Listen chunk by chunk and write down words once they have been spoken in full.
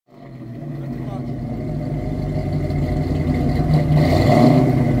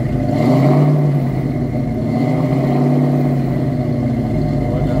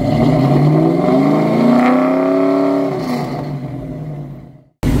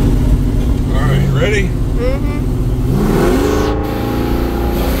Ready? Mm-hmm.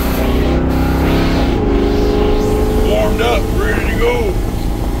 Warmed up, ready to go.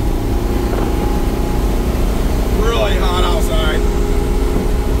 Really hot outside.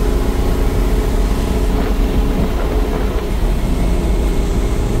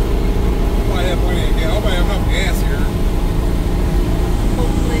 Might have plenty of gas. I might have enough gas here.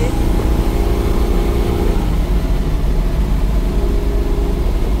 Hopefully.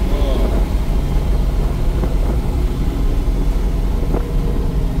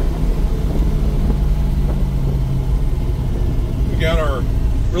 We got our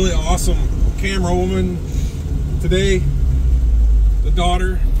really awesome camera woman today, the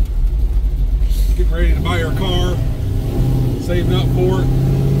daughter, getting ready to buy her car, saving up for it.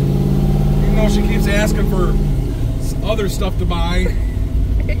 Even though she keeps asking for other stuff to buy,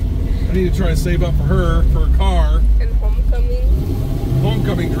 I need to try to save up for her for a car. And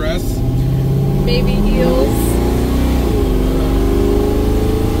Homecoming dress. baby heels.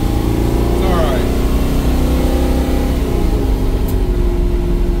 It's alright.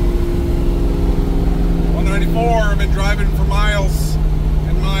 I've been driving for miles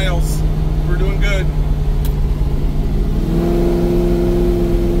and miles. We're doing good.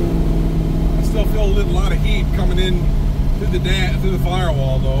 I still feel a lot of heat coming in through the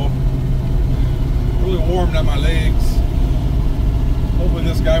firewall though. Really warmed on my legs. Hopefully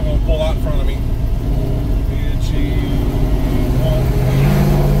this guy won't pull out in front of me. And she won't.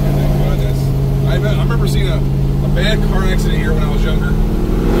 Thank goodness. I remember seeing a bad car accident here when I was younger.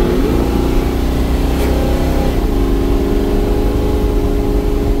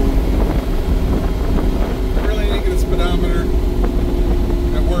 Speedometer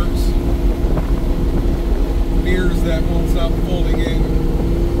that works, mirrors that won't stop folding in.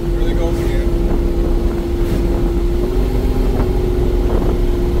 There they goes again.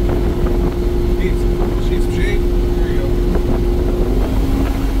 Need some shade. There you go.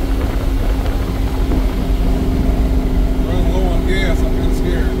 Running low on gas. I'm kind of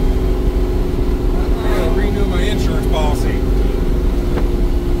scared. I gotta renew my insurance policy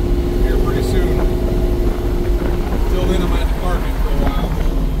here pretty soon. Till then, I'm at the apartment for a while.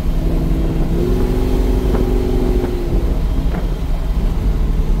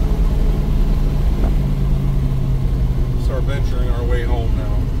 Start venturing our way home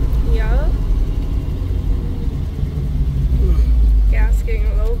now. Yeah. Gas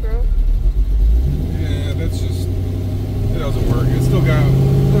getting low, bro. Yeah, that's just, it doesn't work. It's still got,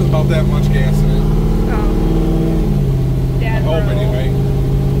 there's about that much gas in it. Oh. Dad, I hope bro. anyway.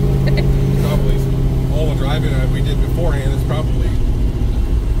 Probably all the driving that we did beforehand is probably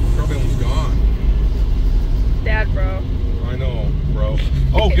almost gone. Dad, bro. I know, bro.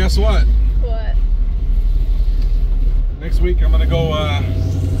 Oh, guess what? What? Next week I'm gonna go.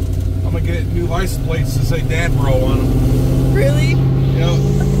 I'm gonna get new license plates to say "Dad Bro" on them. Really? Yep.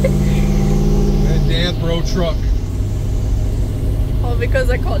 That Dad Bro truck. All because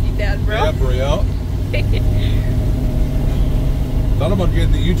I called you Dad, bro. Dad Bro, yep. Thought about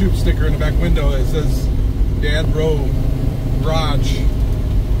getting the YouTube sticker in the back window that says Dad Bro Garage.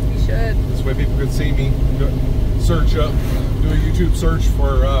 You should. This way people can see me. Search up, do a YouTube search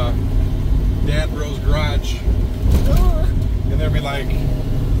for Dad Bro's Garage. Oh. And they'll be like,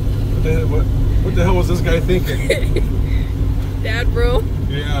 what the hell was this guy thinking? Dad, bro.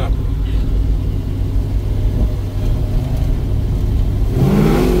 Yeah.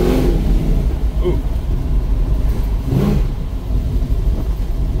 Ooh.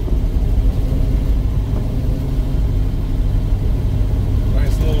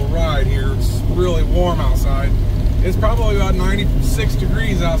 Nice little ride here. It's really warm outside. It's probably about 96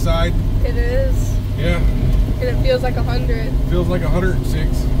 degrees outside. It is. Yeah. And it feels like 100. Feels like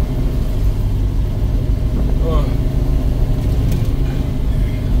 106. Ugh.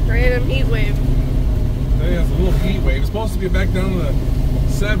 Random heat wave. Yeah, it's a little heat wave. It's supposed to be back down to the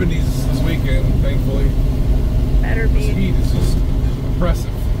 70s this weekend, thankfully. Better This be. heat is just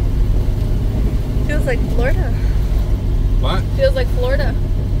oppressive. Feels like Florida. What? Feels like Florida.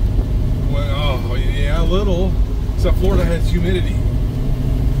 Well, oh, yeah, a little. Except Florida has humidity.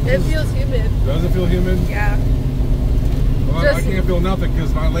 It feels humid. Does it feel humid? Yeah. Well, I can't feel nothing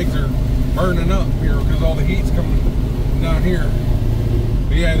because my legs are burning up here because all the heat's coming down here.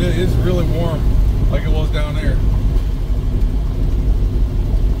 But yeah, it is really warm like it was down there.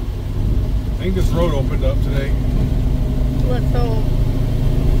 I think this road opened up today. Let's hope.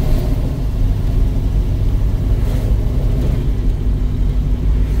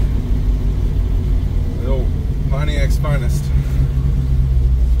 Oh, Pontiac's finest.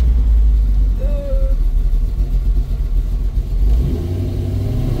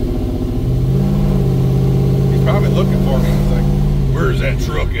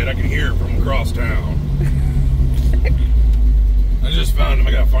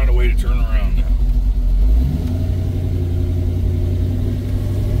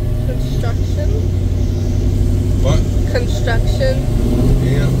 construction. But Construction.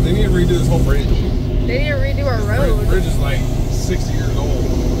 yeah, they need to redo this whole bridge. They need to redo our road. The bridge is like 60 years old.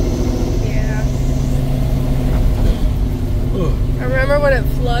 Yeah. Ugh. I remember when it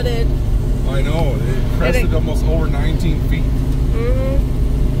flooded. I know, it crested almost over 19 feet. Mm-hmm.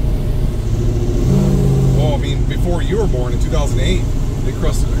 Well, I mean, before you were born in 2008, they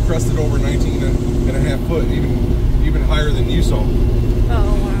crested over 19 and a half foot, even higher than you saw. Oh,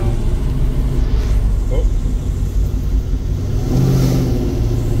 wow. Oh.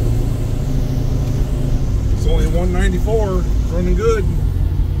 It's only 194, it's running good.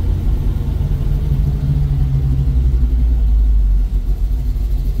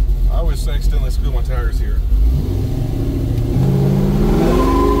 I always say accidentally screw my tires here.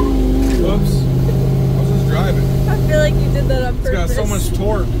 Whoops. I was just driving. I feel like you did that on purpose. It's got so much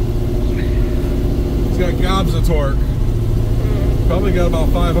torque. It's got gobs of torque. Probably got about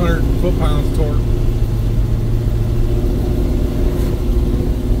 500 foot-pounds of torque.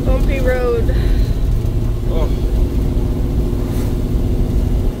 Bumpy road. Oh.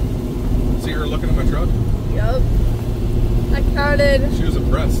 See her looking at my truck? Yup. I counted She was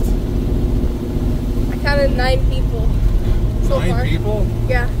impressed. 9 people so 9 far. people?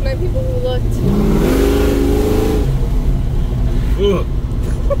 Yeah, 9 people who looked. Ugh.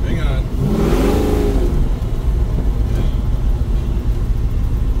 Hang on.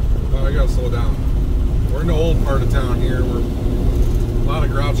 Oh, I gotta slow down. We're in the old part of town here. We're a lot of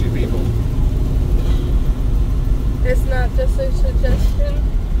grouchy people. It's not just a suggestion.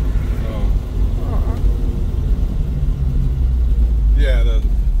 Oh. Aw. Yeah, the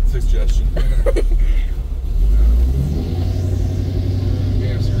suggestion.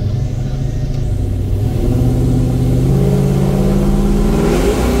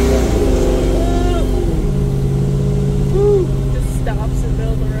 Just stops in the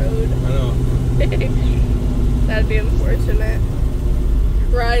middle of the road. I know. That'd be unfortunate.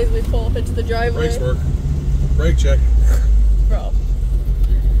 Right as we pull up into the driveway. Brakes work. Brake check. Bro.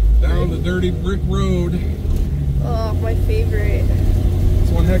 Down the dirty brick road. Oh, my favorite.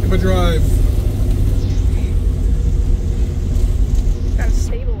 It's one heck of a drive.